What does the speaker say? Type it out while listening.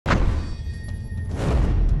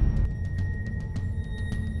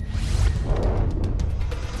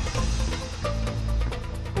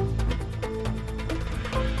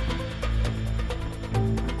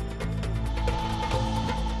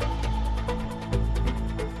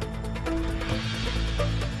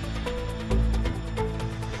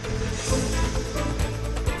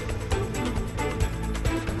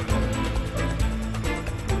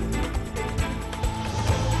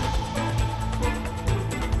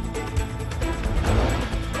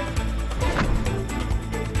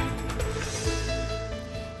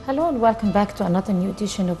Hello and welcome back to another new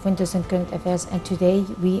edition of Windows and Current Affairs, and today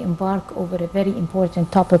we embark over a very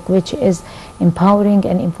important topic, which is empowering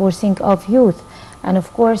and enforcing of youth. And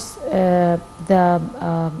of course that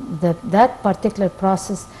particular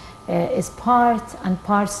process is part and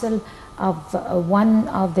parcel of one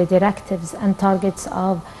of the directives and targets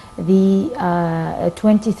of the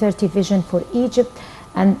 2030 vision for Egypt,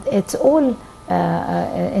 and it's all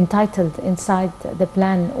entitled inside the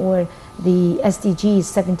plan, or the SDGs,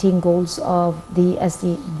 17 goals of the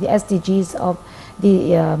SDGs of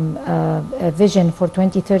the vision for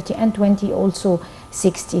 2030 and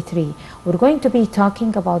 2063. We're going to be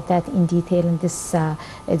talking about that in detail in this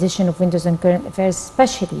edition of Windows and Current Affairs,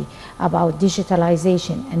 especially about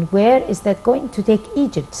digitalization and where is that going to take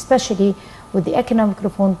Egypt, especially with the economic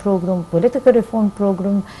reform program, political reform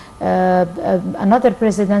program, another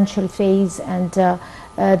presidential phase, and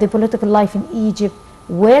the political life in Egypt.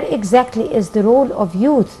 Where exactly is the role of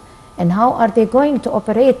youth, and how are they going to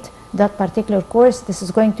operate that particular course? This is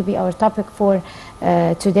going to be our topic for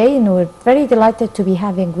today, and we're very delighted to be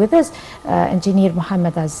having with us Engineer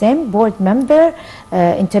Mohamed Azzam, board member,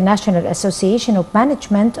 International Association of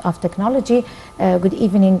Management of Technology. Good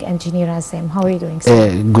evening, Engineer Azzam. How are you doing,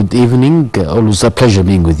 sir? Good evening. Always a pleasure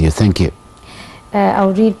being with you. Thank you.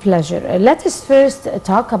 Our real pleasure. Let us first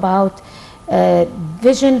talk about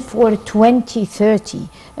vision for 2030.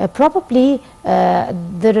 Probably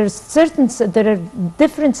there are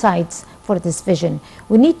different sides for this vision.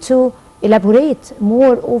 We need to elaborate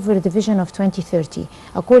more over the vision of 2030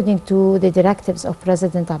 according to the directives of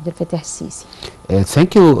President Abdel Fattah al-Sisi.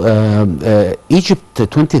 Thank you. Egypt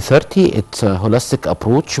 2030, it's a holistic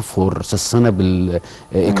approach for sustainable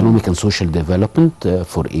economic and social development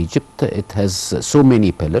for Egypt. It has so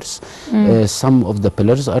many pillars. Some of the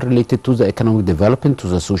pillars are related to the economic development, to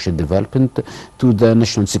the social development, to the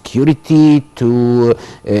national security, to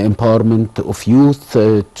empowerment of youth,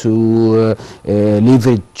 to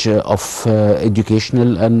leverage of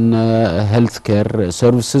educational and healthcare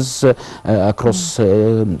services across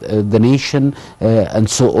the nation, and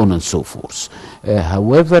so on and so forth.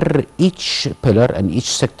 However, each pillar and each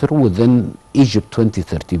sector within Egypt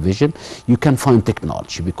 2030 vision, you can find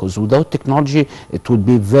technology, because without technology it would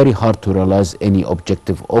be very hard to realize any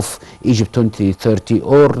objective of Egypt 2030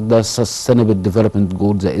 or the Sustainable Development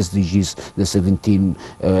Goals, the SDGs, the 17,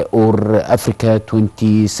 or Africa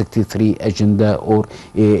 2063 agenda, or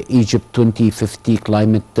Egypt 2050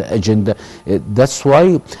 climate agenda. That's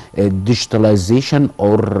why digitalization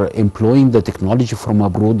or employing the technology from a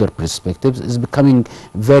broader perspective is becoming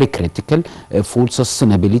very critical for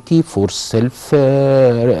sustainability, for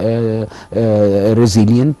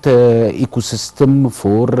resilient ecosystem,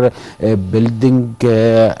 for building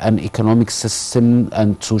an economic system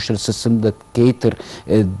and social system that cater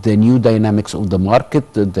the new dynamics of the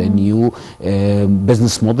market, the new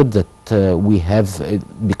business model that we have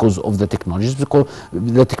because of the technologies, because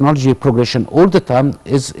the technology progression all the time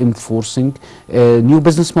is enforcing a new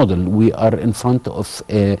business model. We are in front of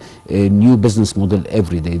a new business model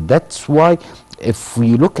every day. That's why if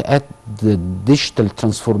we look at the digital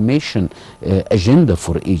transformation agenda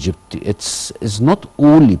for Egypt, is not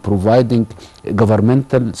only providing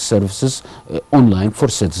governmental services online for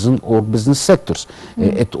citizens or business sectors.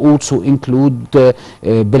 It also includes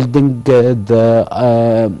building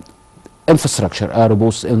the infrastructure,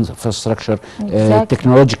 robust infrastructure,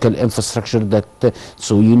 technological infrastructure, that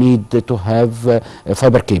so you need to have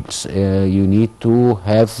fiber cables, you need to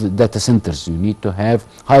have data centers, you need to have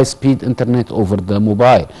high-speed internet over the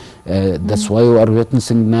mobile. That's why we are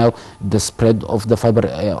witnessing now the spread of the fiber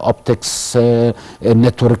optics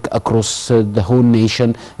network across the whole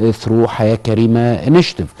nation through Haya Karima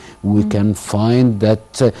initiative. We can find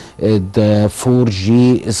that the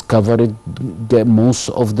 4G is covered most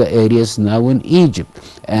of the areas now in Egypt,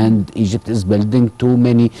 and Egypt is building too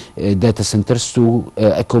many data centers to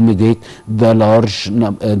accommodate the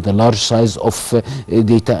large size of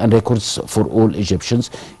data and records for all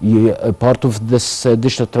Egyptians. Part of this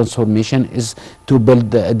digital transformation is to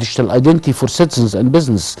build a digital identity for citizens and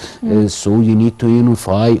business. So you need to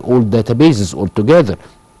unify all databases all together.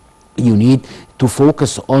 You need to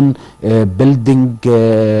focus on building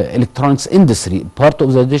electronics industry. Part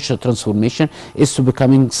of the digital transformation is to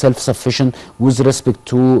becoming self-sufficient with respect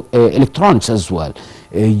to electronics as well.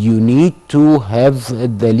 You need to have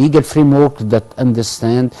the legal framework that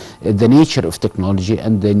understand the nature of technology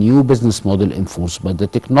and the new business model enforced by the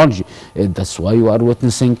technology. That's why you are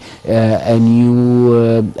witnessing a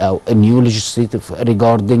new legislative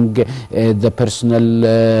regarding the personal,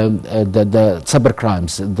 the cyber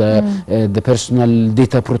crimes, the the personal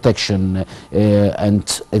data protection,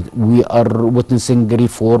 and we are witnessing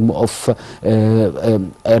reform of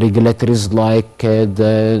regulatories like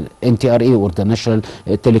the NTRA, or the National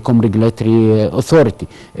Telecom Regulatory Authority,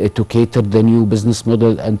 to cater the new business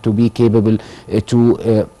model and to be capable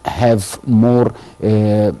to have more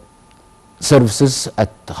services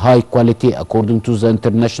at high quality according to the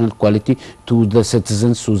international quality to the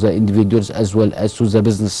citizens, to the individuals, as well as to the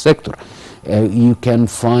business sector. You can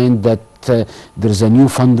find that there is a new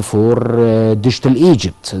fund for Digital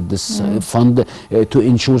Egypt. This fund to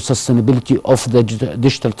ensure sustainability of the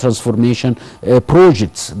digital transformation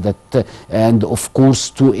projects, that and of course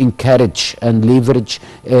to encourage and leverage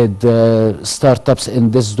the startups in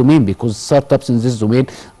this domain, because startups in this domain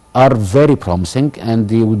are very promising, and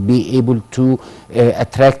they would be able to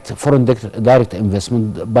attract foreign direct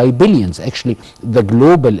investment by billions. Actually, the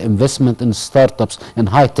global investment in startups and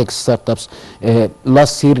high-tech startups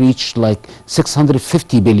last year reached like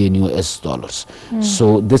 650 billion US dollars.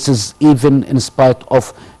 So this is even in spite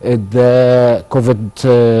of the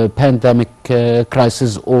COVID pandemic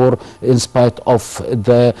crisis, or in spite of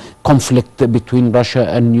the conflict between Russia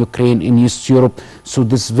and Ukraine in East Europe. So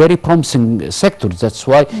this very promising sector. That's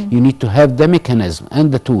why you need to have the mechanism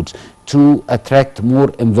and the tools to attract more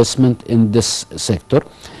investment in this sector,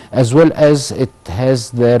 as well as it has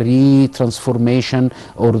the re-transformation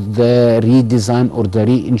or the redesign or the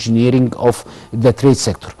re-engineering of the trade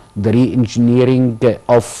sector, the re-engineering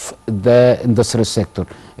of the industrial sector.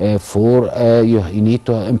 You need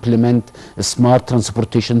to implement a smart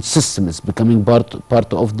transportation system. It's becoming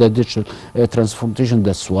part of the digital transformation.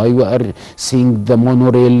 That's why we are seeing the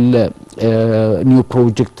monorail new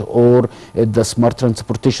project, or the smart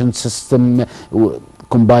transportation system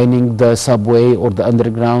combining the subway or the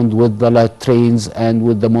underground with the light trains and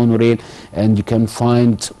with the monorail. And you can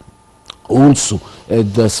find also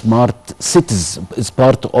the smart cities is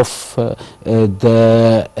part of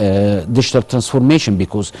the digital transformation,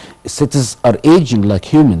 because cities are aging like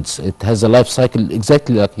humans. It has a life cycle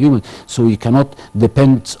exactly like humans, so you cannot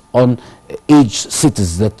depend on aged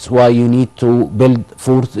cities. That's why you need to build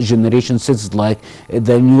fourth generation cities, like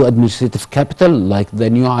the new administrative capital, like the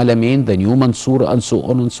new Alamein, the new Mansoura, and so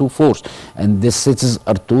on and so forth. And these cities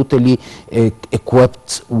are totally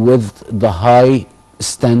equipped with the high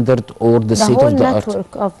standard or the state of the art. The whole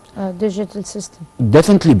network of digital system.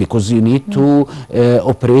 Definitely, because you need to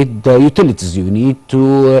operate the utilities, you need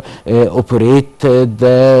to operate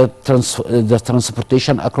the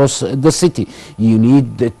transportation across the city. You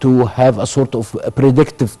need to have a sort of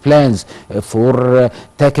predictive plans for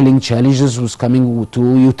tackling challenges who's coming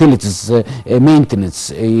to utilities maintenance.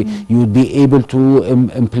 You would be able to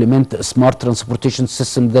implement a smart transportation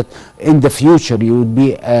system that in the future you would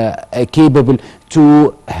be capable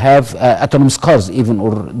to have autonomous cars even,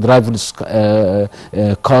 or driverless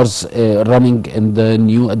cars running in the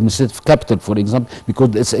new administrative capital, for example,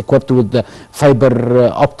 because it's equipped with the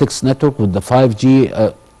fiber optics network, with the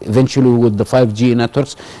 5G, eventually with the 5G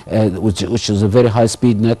networks, which is a very high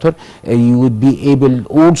speed network. You would be able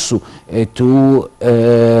also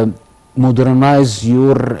to modernize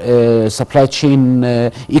your supply chain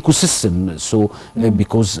ecosystem. So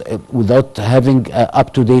because without having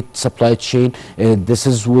up-to-date supply chain,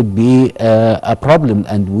 this would be a problem.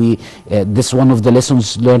 And this is one of the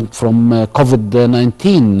lessons learned from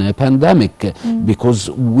COVID-19 pandemic, because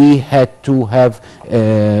we had to have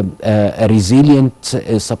a resilient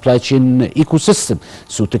supply chain ecosystem.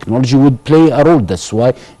 So technology would play a role. That's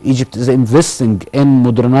why Egypt is investing in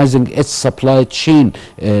modernizing its supply chain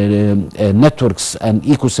networks and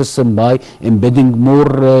ecosystem by embedding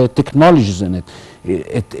more technologies in it.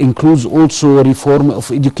 It includes also a reform of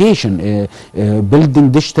education,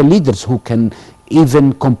 building digital leaders who can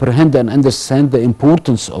even comprehend and understand the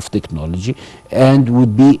importance of technology, and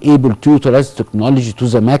would be able to utilize technology to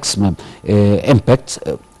the maximum impact,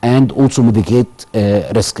 and also mitigate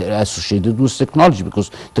risk associated with technology, because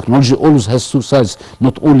technology always has two sides,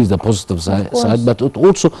 not only the positive side, but it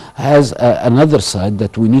also has another side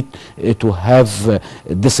that we need to have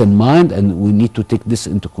this in mind, and we need to take this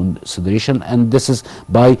into consideration. And this is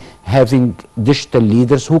by having digital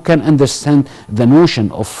leaders who can understand the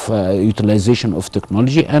notion of utilization of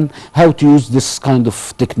technology and how to use this kind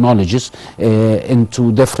of technologies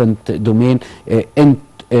into different domain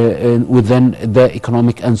within the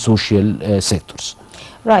economic and social sectors.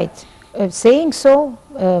 Right. Saying so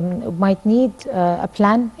might need a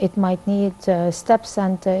plan, it might need steps,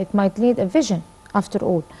 and it might need a vision after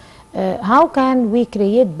all. How can we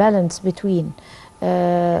create balance between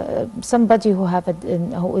somebody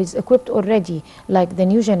who is equipped already, like the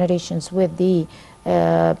new generations, with the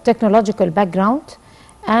technological background,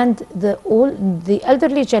 and the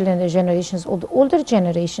elderly generations or the older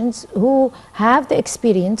generations who have the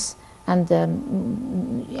experience. And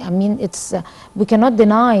I mean, we cannot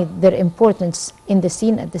deny their importance in the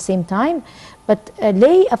scene at the same time, but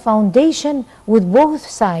lay a foundation with both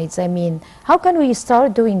sides. I mean, how can we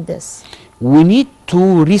start doing this? We need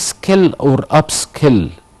to reskill or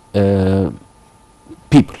upskill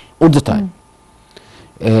people all the time.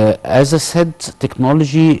 As I said,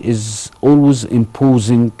 technology is always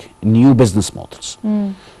imposing new business models.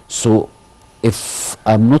 So if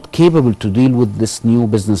I'm not capable to deal with this new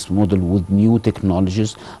business model with new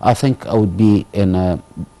technologies, I think I would be in a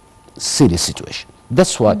serious situation.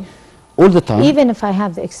 That's why all the time, even if I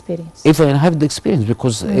have the experience,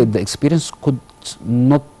 because the experience could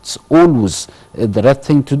not always the right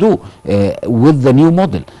thing to do with the new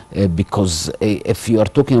model, because if you are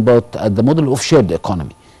talking about the model of shared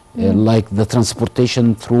economy, like the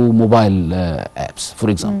transportation through mobile apps,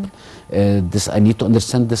 for example. This I need to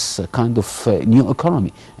understand this kind of new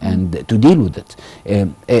economy and to deal with it.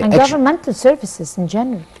 And governmental services in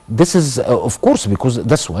general. This is, of course, because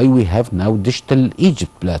that's why we have now Digital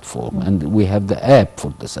Egypt platform, and we have the app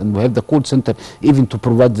for this, and we have the call center even to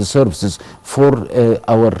provide the services for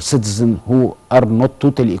our citizens who are not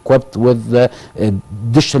totally equipped with the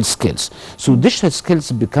digital skills. So digital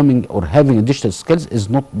skills becoming, or having a digital skills is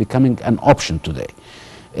not becoming an option today.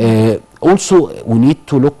 Also, we need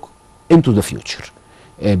to look into the future,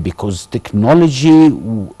 because technology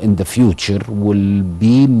in the future will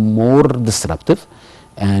be more disruptive,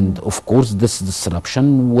 and of course this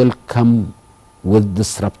disruption will come with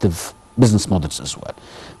disruptive business models as well.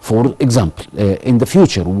 For example, in the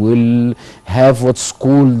future we'll have what's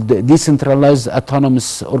called decentralized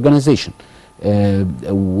autonomous organization.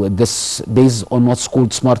 This based on what's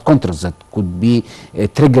called smart contracts that could be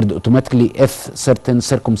triggered automatically if certain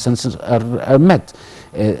circumstances are met.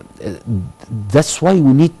 That's why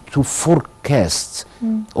we need to forecast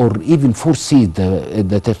or even foresee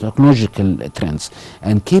the technological trends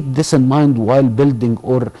and keep this in mind while building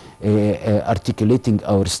or articulating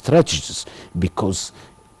our strategies, because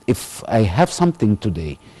if I have something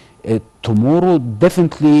today, tomorrow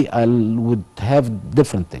definitely I would have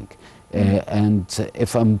different thing. And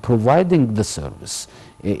if I'm providing the service,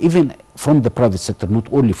 even from the private sector, not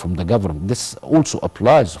only from the government, this also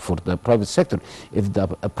applies for the private sector. If the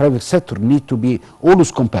private sector need to be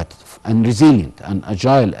always competitive and resilient and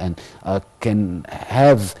agile and can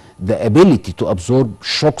have the ability to absorb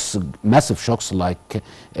shocks, massive shocks like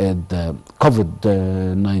the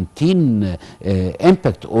COVID-19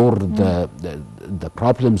 impact or the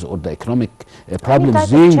problems or the economic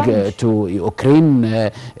problems due to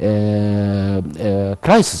Ukraine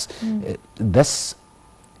crisis, thus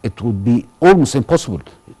it would be almost impossible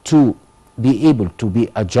to be able to be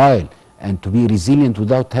agile and to be resilient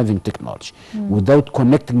without having technology, without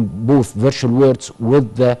connecting both virtual worlds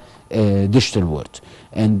with the digital world.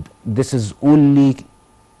 And this is only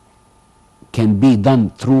can be done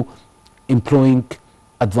through employing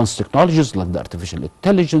advanced technologies like the artificial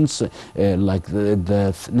intelligence, like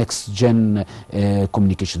the next gen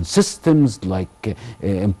communication systems, like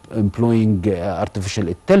employing artificial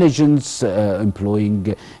intelligence,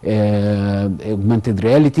 employing augmented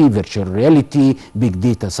reality, virtual reality, big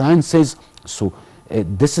data sciences. So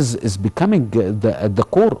this is becoming the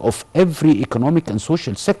core of every economic and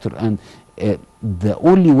social sector, and the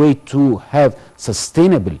only way to have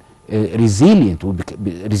sustainable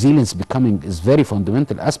resilience becoming is very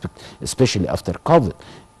fundamental aspect, especially after COVID.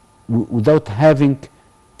 Without having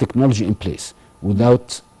technology in place,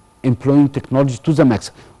 without employing technology to the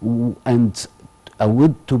max, and I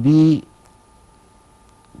would to be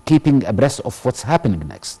keeping abreast of what's happening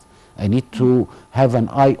next. I need to have an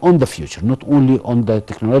eye on the future, not only on the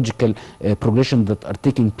technological progression that are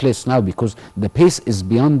taking place now, because the pace is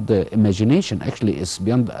beyond the imagination. Actually, it's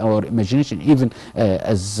beyond our imagination, even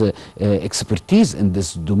as expertise in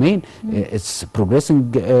this domain. It's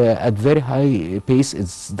progressing at very high pace.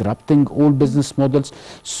 It's disrupting all business models.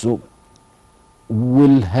 So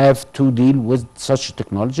we'll have to deal with such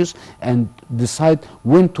technologies and decide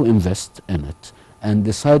when to invest in it, and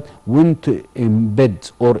decide when to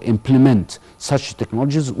embed or implement such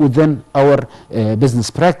technologies within our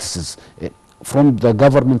business practices from the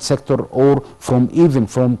government sector or even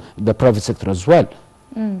from the private sector as well.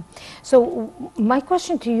 So my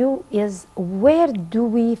question to you is, where do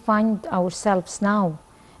we find ourselves now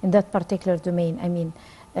in that particular domain? I mean,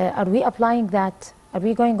 are we applying that? Are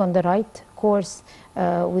we going on the right course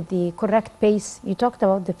with the correct pace? You talked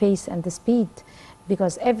about the pace and the speed.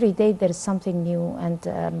 because every day there is something new,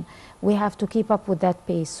 and we have to keep up with that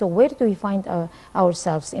pace. So where do we find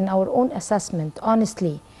ourselves in our own assessment,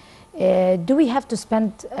 honestly? Do we have to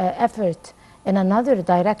spend effort in another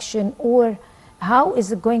direction, or how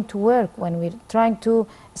is it going to work when we're trying to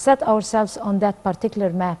set ourselves on that particular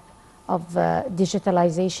map of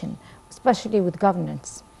digitalization, especially with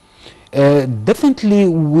governance? Definitely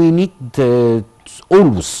we need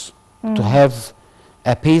always to have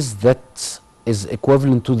a pace that is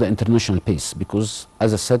equivalent to the international pace, because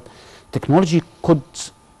as I said, technology could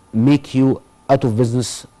make you out of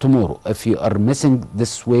business tomorrow if you are missing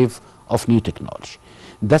this wave of new technology.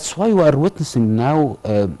 That's why we are witnessing now,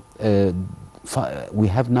 we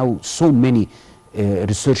have now so many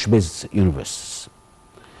research-based universities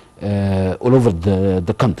all over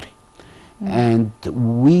the country. And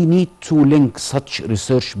we need to link such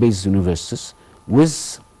research-based universities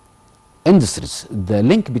with industries. The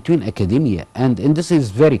link between academia and industry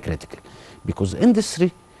is very critical, because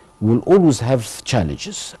industry will always have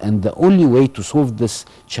challenges, and the only way to solve this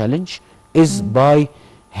challenge is by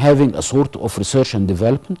having a sort of research and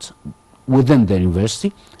development within the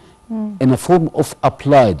university in a form of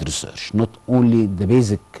applied research, not only the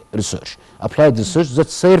basic research. Applied research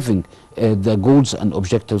that's serving the goals and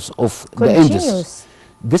objectives of the industry.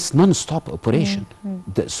 This non-stop operation.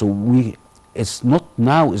 So it's not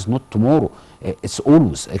now, it's not tomorrow, it's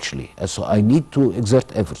always actually. So I need to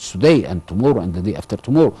exert efforts today and tomorrow and the day after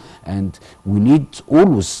tomorrow, and we need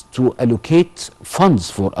always to allocate funds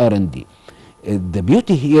for R&D. The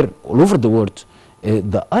beauty here all over the world,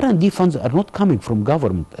 the R&D funds are not coming from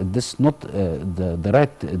government. This is not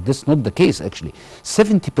this is not the case actually.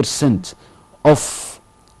 70% of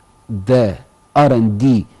the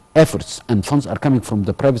R&D efforts and funds are coming from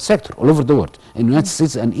the private sector all over the world, in the United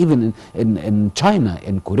States and even in China,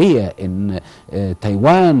 in Korea, in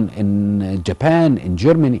Taiwan, in Japan, in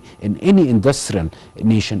Germany, in any industrial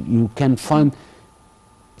nation. You can find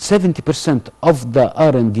 70% of the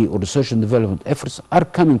R&D or research and development efforts are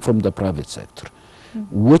coming from the private sector,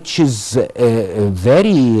 which is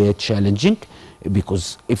very challenging,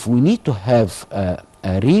 because if we need to have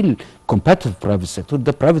a real competitive private sector,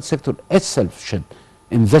 the private sector itself should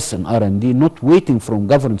invest in R&D, not waiting from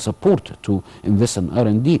government support to invest in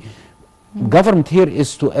R&D. Government here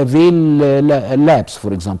is to avail labs,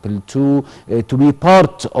 for example, to be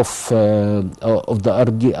part of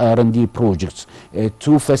the R&D projects,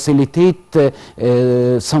 to facilitate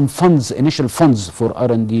some funds, initial funds for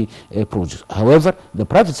R&D projects. However, the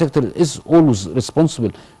private sector is always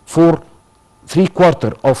responsible for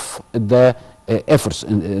 3/4 of the efforts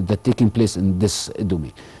that taking place in this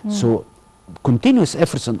domain. So continuous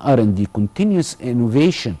efforts in R&D, continuous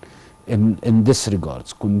innovation in this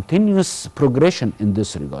regards, continuous progression in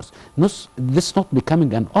this regards. This not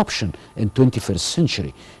becoming an option in 21st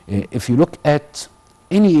century. If you look at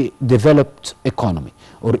any developed economy,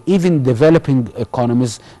 or even developing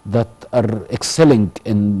economies that are excelling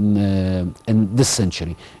in this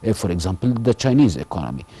century, for example, the Chinese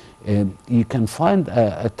economy, you can find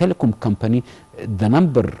a telecom company, the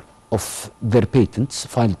number of their patents,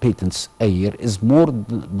 filed patents a year, is more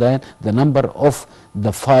than the number of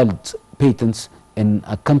the filed patents in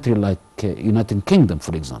a country like United Kingdom,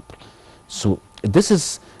 for example. So this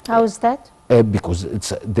is... How is that? Because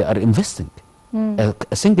they are investing.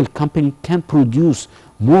 A single company can produce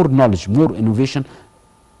more knowledge, more innovation,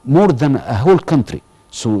 more than a whole country.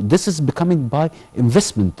 So this is becoming by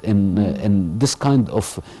investment in this kind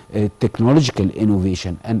of technological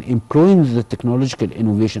innovation, and employing the technological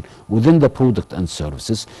innovation within the product and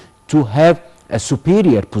services to have a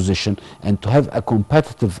superior position and to have a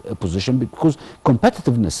competitive position, because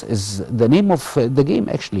competitiveness is the name of the game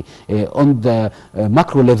actually, on the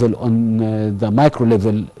macro level, on the micro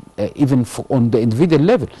level, even on the individual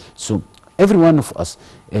level. So every one of us,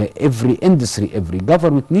 every industry, every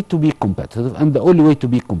government need to be competitive, and the only way to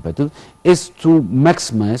be competitive is to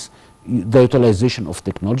maximize the utilization of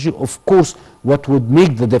technology. Of course, what would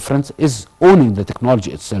make the difference is owning the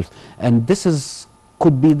technology itself, and this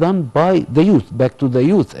could be done by the youth, back to the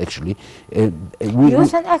youth actually.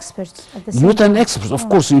 Youth and experts at the same Youth and time. experts, of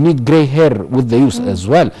course, you need gray hair with the youth as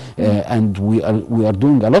well, and we are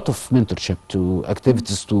doing a lot of mentorship to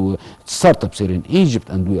activities to startups here in Egypt,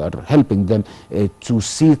 and we are helping them to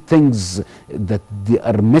see things that they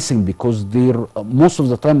are missing, because they're most of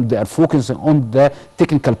the time they are focusing on the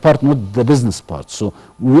technical part, not the business part. So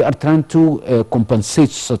we are trying to compensate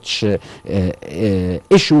such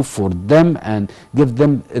issue for them and give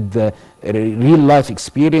them the real life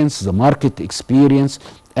experience, the market experience,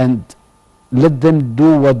 and let them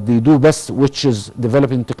do what they do best, which is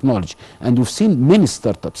developing technology. And we've seen many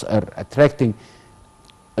startups are attracting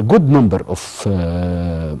a good number of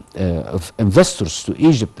investors to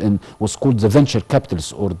Egypt in what's called the venture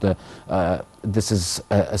capitalists, or the this is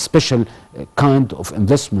a special kind of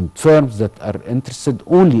investment firms that are interested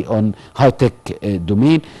only on high-tech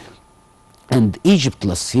domain. And Egypt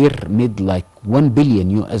last year made like $1 billion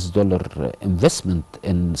investment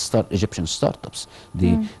in Egyptian startups.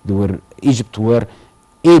 Egypt were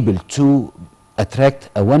able to attract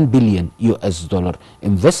a $1 billion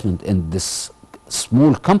investment in this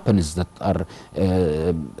small companies that are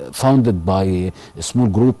founded by a small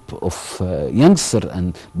group of youngsters,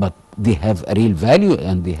 but they have a real value,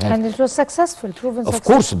 and they have, and it was successful, proven of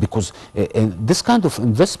successful. course, because this kind of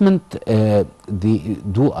investment, they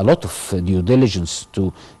do a lot of due diligence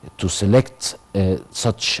to select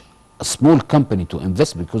such a small company to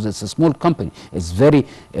invest, because it's a small company. It's very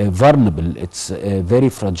vulnerable. It's a very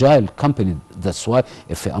fragile company. That's why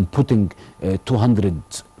if I'm putting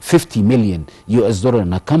 $250 million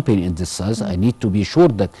in a company in this size, I need to be sure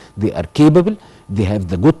that they are capable, they have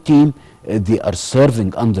the good team, they are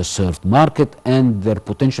serving underserved market, and their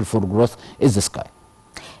potential for growth is the sky.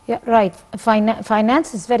 Yeah, right.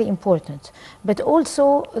 Finance is very important, but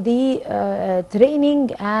also the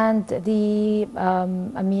training and the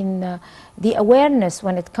the awareness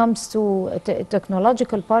when it comes to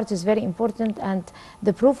technological part is very important. And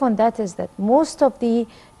the proof on that is that most of the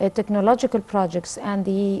technological projects and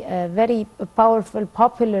the very powerful,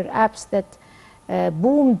 popular apps that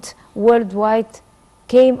boomed worldwide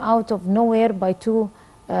came out of nowhere by two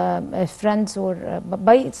friends, or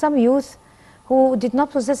by some youth who did not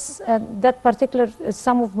possess that particular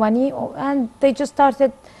sum of money, and they just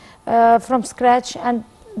started from scratch, and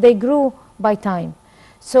they grew by time.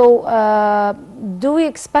 So do we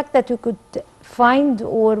expect that we could find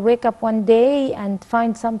or wake up one day and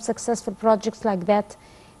find some successful projects like that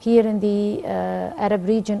here in the Arab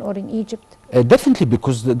region or in Egypt? Definitely,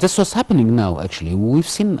 because this was happening now. Actually, we've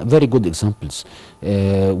seen very good examples.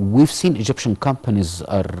 We've seen Egyptian companies,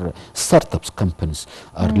 startups companies,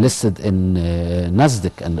 are listed in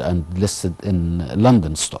Nasdaq and listed in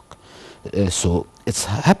London stock. So it's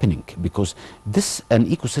happening because an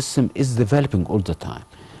ecosystem is developing all the time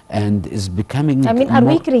and is becoming. I mean, are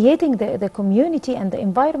we creating the community and the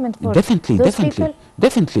environment for those people?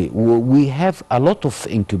 Definitely. We have a lot of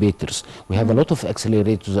incubators. We have a lot of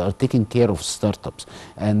accelerators that are taking care of startups,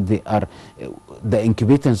 and the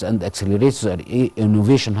incubators and accelerators are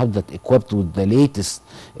innovation hubs that equipped with the latest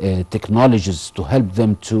technologies to help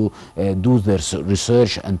them to do their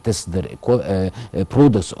research and test their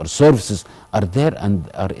products or services are there and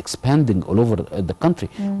are expanding all over the country.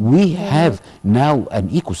 We have now an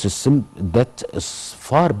ecosystem that is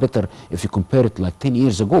far better if you compare it like 10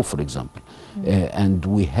 years ago, for example. And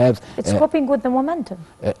we have... It's coping with the momentum.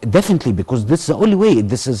 Definitely, because this is the only way.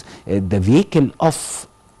 This is the vehicle of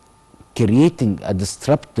creating a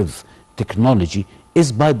disruptive technology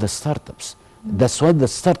is by the startups. That's why the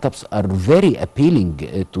startups are very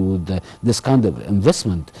appealing to this kind of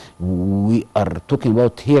investment. We are talking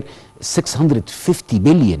about here $650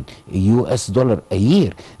 billion a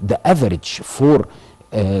year. The average for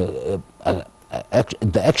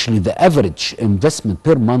actually the average investment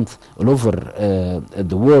per month all over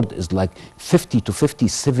the world is like 50 to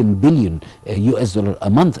 57 billion a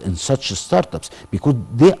month in such startups, because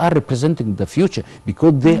they are representing the future,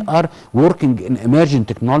 because they are working in emerging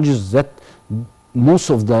technologies that most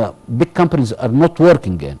of the big companies are not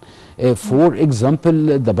working in. For example,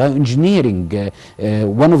 the bioengineering,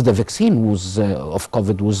 one of the vaccine of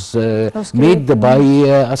COVID was made by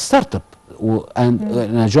a startup. And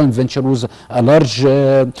a joint venture was a large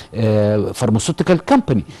pharmaceutical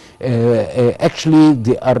company. Actually,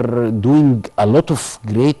 they are doing a lot of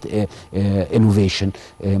great innovation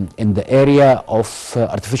in the area of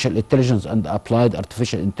artificial intelligence and applied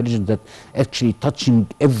artificial intelligence that actually touching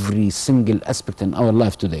every single aspect in our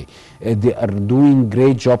life today. They are doing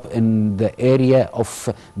great job in the area of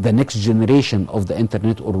the next generation of the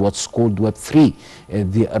internet, or what's called Web3.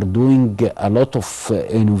 They are doing a lot of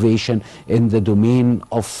innovation in the domain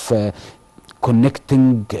of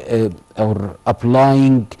connecting or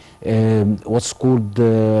applying what's called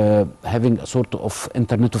having a sort of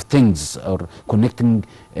Internet of Things, or connecting,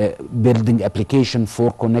 building application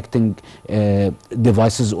for connecting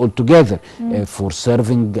devices all together, for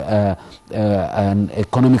serving an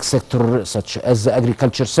economic sector such as the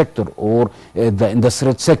agriculture sector, or the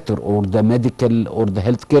industrial sector, or the medical or the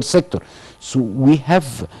healthcare sector. So we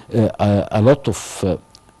have a lot of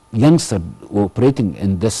youngsters operating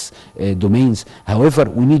in this domains. However,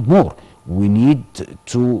 we need more. We need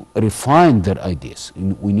to refine their ideas.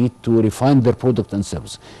 We need to refine their product and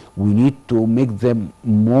service. We need to make them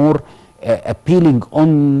more appealing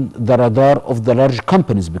on the radar of the large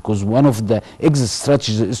companies, because one of the exit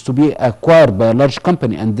strategies is to be acquired by a large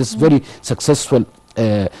company, and this very successful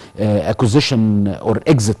acquisition or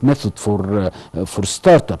exit method for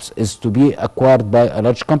startups is to be acquired by a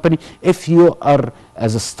large company. If you are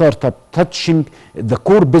as a startup touching the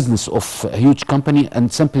core business of a huge company, and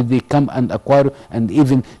simply they come and acquire, and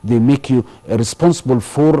even they make you responsible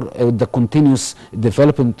for the continuous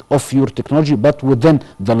development of your technology, but within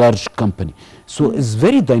the large company. So it's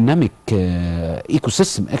very dynamic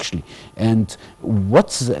ecosystem actually. And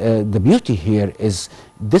what's the beauty here is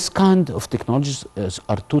this kind of technologies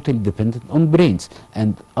are totally dependent on brains.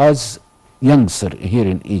 And as youngster here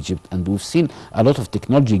in Egypt, and we've seen a lot of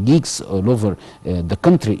technology geeks all over the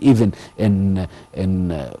country, even in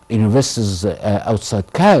universities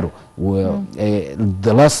outside Cairo, where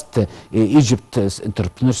the last Egypt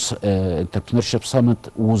entrepreneurship summit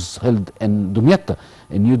was held in Dumyata,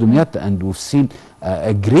 in New Dumyata, and we've seen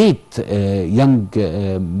a great young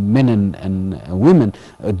men and women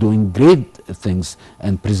doing great things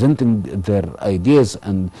and presenting their ideas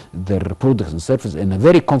and their products and services in a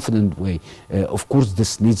very confident way. Of course,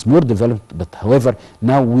 this needs more development, but however,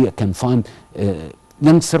 now we can find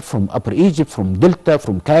youngsters from Upper Egypt, from Delta,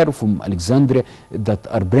 from Cairo, from Alexandria, that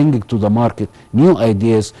are bringing to the market new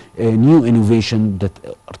ideas, new innovation that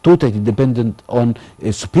are totally dependent on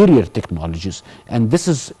superior technologies. And this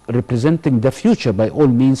is representing the future by all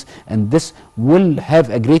means, and this will have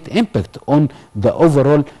a great impact on the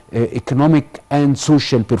overall economic and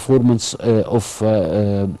social performance of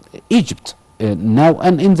Egypt now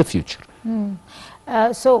and in the future.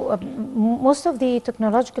 Most of the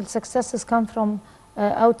technological successes come from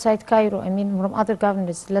outside Cairo, I mean from other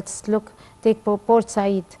governors. Let's take Port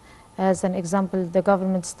Said as an example. The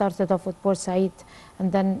government started off with Port Said and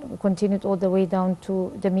then continued all the way down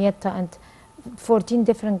to Damietta, and 14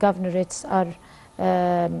 different governorates are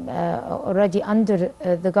already under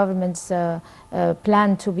the government's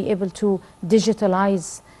plan to be able to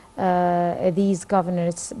digitalize these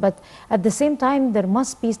governorates. But at the same time, there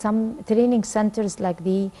must be some training centers like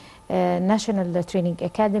the National Training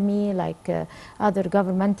Academy, like other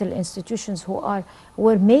governmental institutions who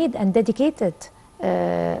were made and dedicated,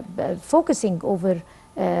 focusing over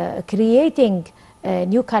creating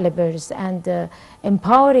new calibers and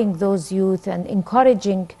empowering those youth and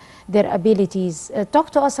encouraging their abilities.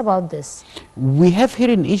 Talk to us about this. We have here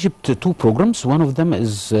in Egypt two programs. One of them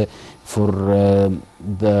is for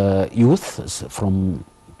the youth from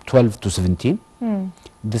 12 to 17.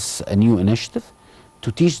 This is a new initiative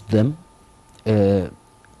to teach them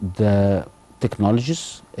the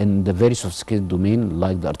technologies in the very sophisticated domain,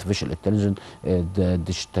 like the artificial intelligence, the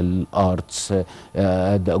digital arts,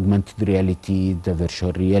 the augmented reality, the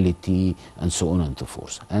virtual reality, and so on and so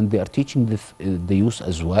forth. And they are teaching the youth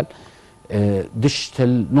as well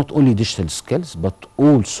not only digital skills, but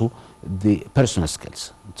also the personal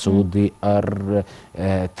skills. So they are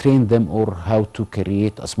train them or how to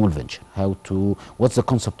create a small venture, what's the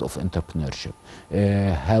concept of entrepreneurship,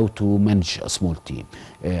 how to manage a small team,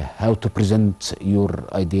 how to present your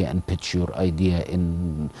idea and pitch your idea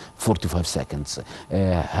in 45 seconds,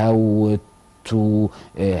 how to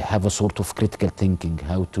have a sort of critical thinking,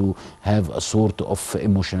 how to have a sort of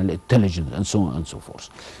emotional intelligence, and so on and so forth.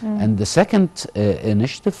 And the second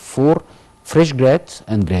initiative for fresh grads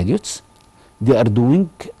and graduates, they are doing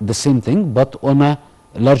the same thing but on a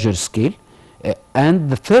larger scale. And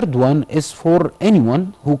the third one is for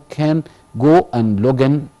anyone who can go and log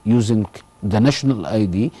in using the national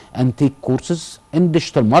ID and take courses in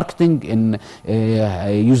digital marketing, in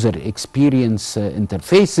user experience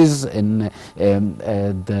interfaces, in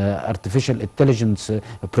the artificial intelligence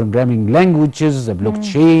programming languages, the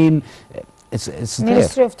blockchain. It's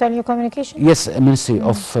Ministry there. of Telecommunication? Yes, Ministry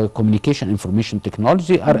of Communication Information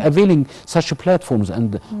Technology are availing such platforms,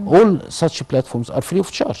 and all such platforms are free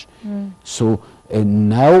of charge. So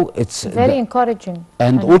now it's very encouraging.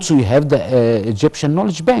 And also you have the Egyptian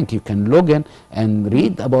Knowledge Bank. You can log in and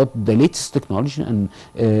read about the latest technology and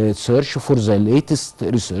search for the latest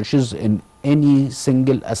researches in any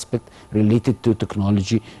single aspect related to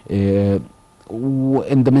technology,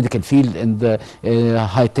 in the medical field, in the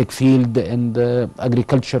high-tech field, in the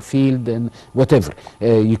agriculture field, and whatever.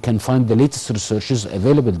 You can find the latest researches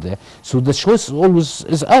available there. So the choice always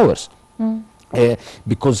is ours.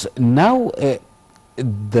 Because now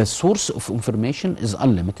the source of information is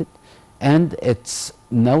unlimited, and it's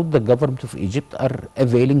now the government of Egypt are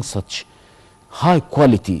availing such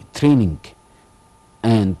high-quality training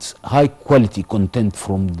and high quality content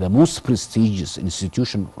from the most prestigious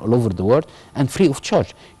institution all over the world, and free of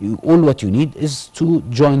charge. All what you need is to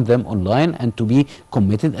join them online and to be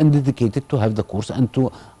committed and dedicated to have the course and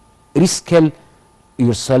to reskill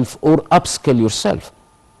yourself or upskill yourself.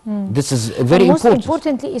 This is very and most important.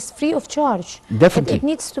 importantly, it's free of charge. Definitely. It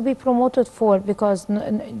needs to be promoted for, because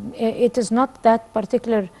it is not that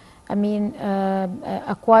particular, I mean,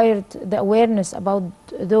 acquired the awareness about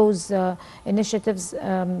those initiatives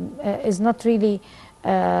is not really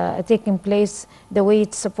taking place the way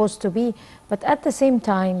it's supposed to be. But at the same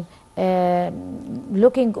time,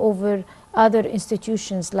 looking over other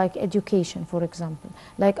institutions like education, for example,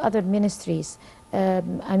 like other ministries,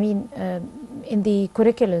 I mean, in the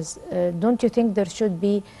curriculums, don't you think there should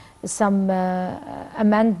be some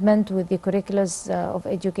amendment with the curriculums of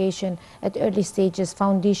education at early stages,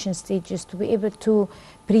 foundation stages, to be able to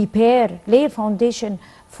prepare, lay a foundation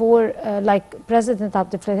for, like President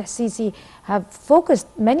Abdel Fattah Sisi have focused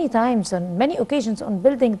many times on many occasions on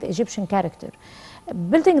building the Egyptian character.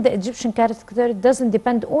 Building the Egyptian character doesn't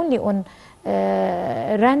depend only on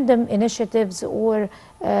random initiatives or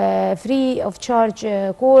free of charge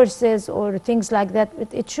courses or things like that.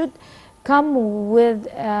 But it should come with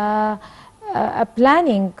a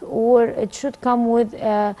planning, or it should come with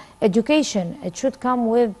education. It should come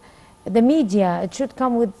with the media. It should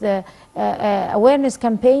come with awareness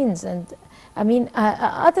campaigns, and I mean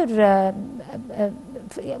other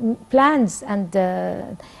plans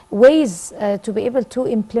and ways to be able to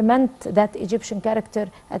implement that Egyptian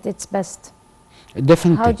character at its best.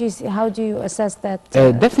 Definitely. How do you assess that?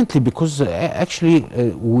 Definitely, because actually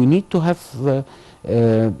we need to have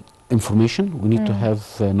information, we need to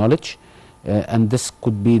have knowledge, and this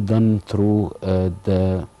could be done through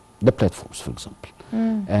the platforms, for example.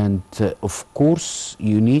 And of course,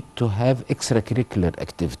 you need to have extracurricular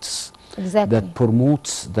activities. Exactly. That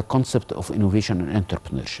promotes the concept of innovation and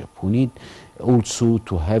entrepreneurship. We need also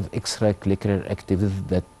to have extracurricular activities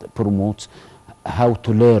that promotes how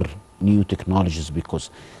to learn new technologies, because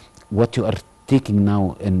what you are taking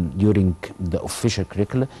now and during the official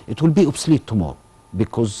curricula, it will be obsolete tomorrow,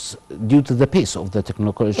 because due to the pace of the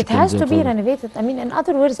technological. It has to be renovated. I mean, in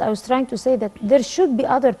other words, I was trying to say that there should be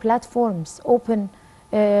other platforms open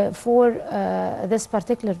for this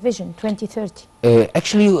particular vision, 2030.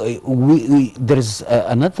 Actually, there is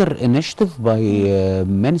another initiative by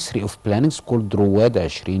Ministry of Planning called رواد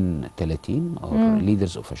 2030 or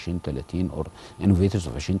Leaders of 2030 or Innovators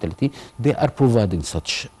of 2030. They are providing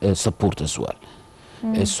such support as well.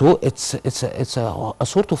 So it's a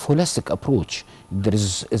sort of holistic approach. There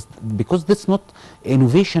is because that's not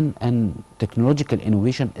innovation, and technological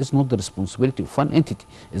innovation is not the responsibility of one entity.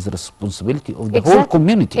 It's the responsibility of the whole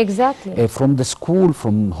community. Exactly. From the school,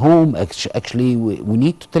 from home. Actually, we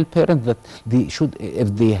need to tell parents that they should,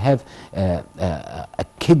 if they have a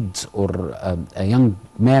kid or a young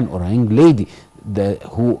man or a young lady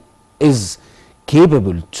who is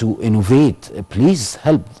capable to innovate, please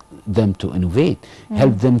help them to innovate,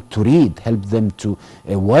 help them to read, help them to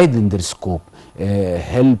widen their scope,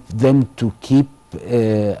 help them to keep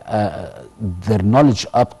their knowledge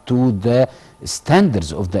up to the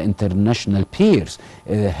standards of the international peers,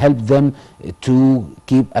 help them to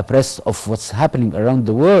keep abreast of what's happening around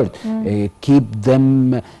the world, keep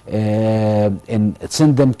them and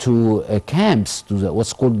send them to camps, to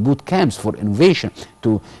what's called boot camps for innovation,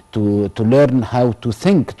 to learn how to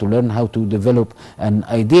think, to learn how to develop an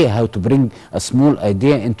idea, how to bring a small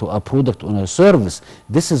idea into a product or a service.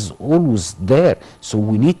 This is always there. So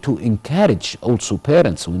we need to encourage also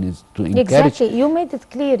parents. We need to encourage. Exactly. You made it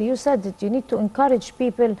clear. You said that you need to encourage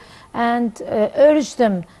people and urge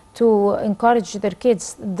them to encourage their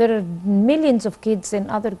kids. There are millions of kids in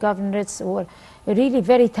other governorates who are really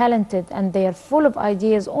very talented, and they are full of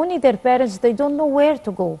ideas. Only their parents, they don't know where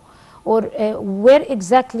to go, or where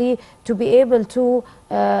exactly to be able to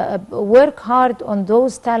work hard on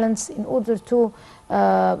those talents in order to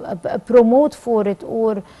promote for it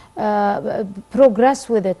or progress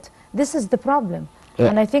with it. This is the problem.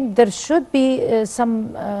 And I think there should be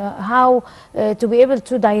somehow to be able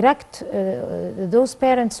to direct those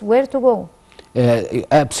parents where to go.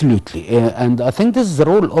 Absolutely. And I think this is the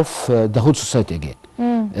role of the whole society again.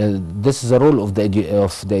 This is the role of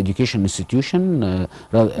the education institution,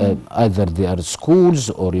 either they are schools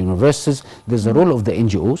or universities. There's the role of the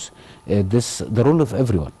NGOs, the role of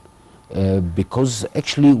everyone. Because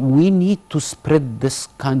actually we need to spread this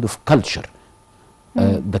kind of culture,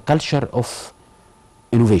 the culture of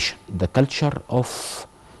innovation, the culture of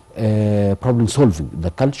problem solving,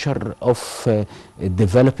 the culture of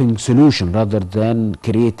developing solution rather than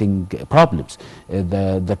creating problems,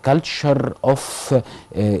 the culture of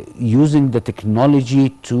using the technology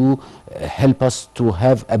to help us to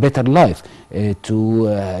have a better life,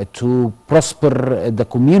 to prosper the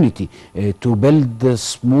community, to build the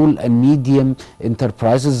small and medium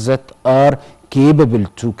enterprises that are capable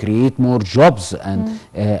to create more jobs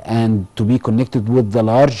and to be connected with the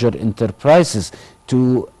larger enterprises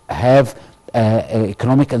to have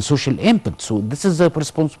economic and social impact. So this is the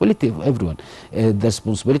responsibility of everyone, the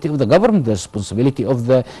responsibility of the government, the responsibility of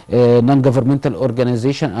the non-governmental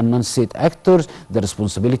organization and non-state actors, the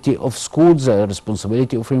responsibility of schools, the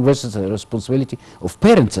responsibility of universities, the responsibility of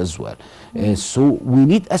parents as well. So we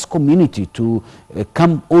need as community to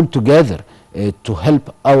come all together to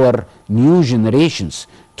help our new generations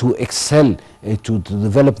to excel, to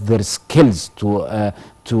develop their skills,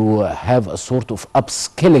 to have a sort of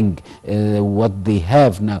upskilling what they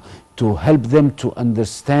have now, to help them to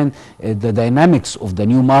understand the dynamics of the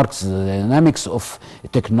new markets, the dynamics of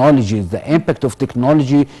technology, the impact of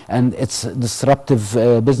technology and its disruptive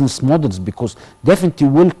business models, because definitely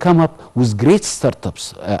we'll come up with great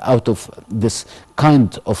startups out of this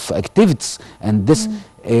kind of activities, and this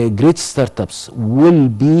great startups will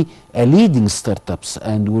be leading startups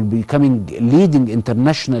and will be becoming leading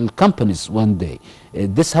international companies one day.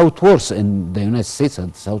 This is how it works in the United States,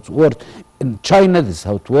 and this is how it works in China, this is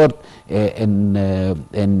how it works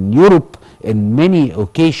in Europe in many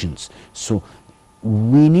occasions. So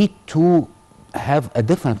we need to have a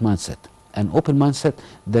different mindset, an open mindset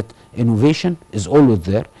that innovation is always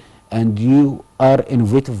there and you are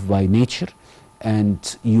innovative by nature,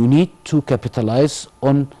 and you need to capitalize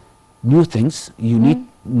on new things. You need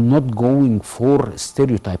not going for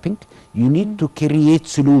stereotyping. You need to create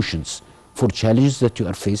solutions for challenges that you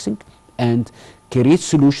are facing and create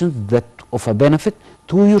solutions that of a benefit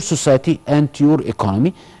to your society and to your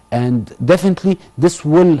economy. And definitely this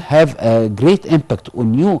will have a great impact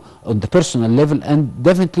on you on the personal level, and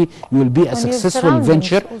definitely you will be a successful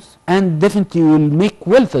venture also. And definitely you will make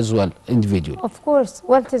wealth as well individually. Of course,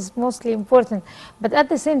 wealth is mostly important, but at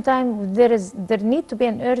the same time there need to be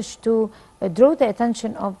an urge to draw the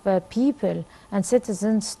attention of people and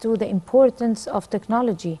citizens to the importance of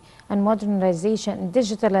technology and modernization and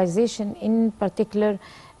digitalization in particular,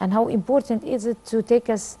 and how important is it to take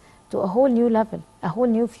us to a whole new level, a whole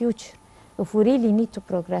new future, if we really need to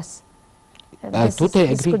progress. This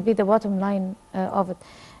could be the bottom line of it.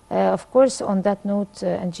 Of course, on that note,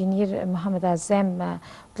 Engineer Mohamed Azzam,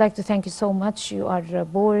 I'd like to thank you so much. You are a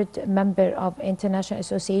board member of International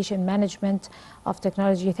Association Management of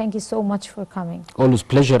Technology. Thank you so much for coming. Always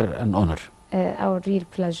pleasure and honor. Our real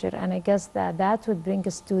pleasure. And I guess that would bring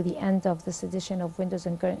us to the end of this edition of Windows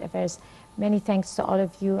and Current Affairs. Many thanks to all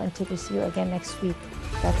of you. Until we see you again next week.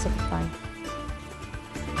 That's it. Bye.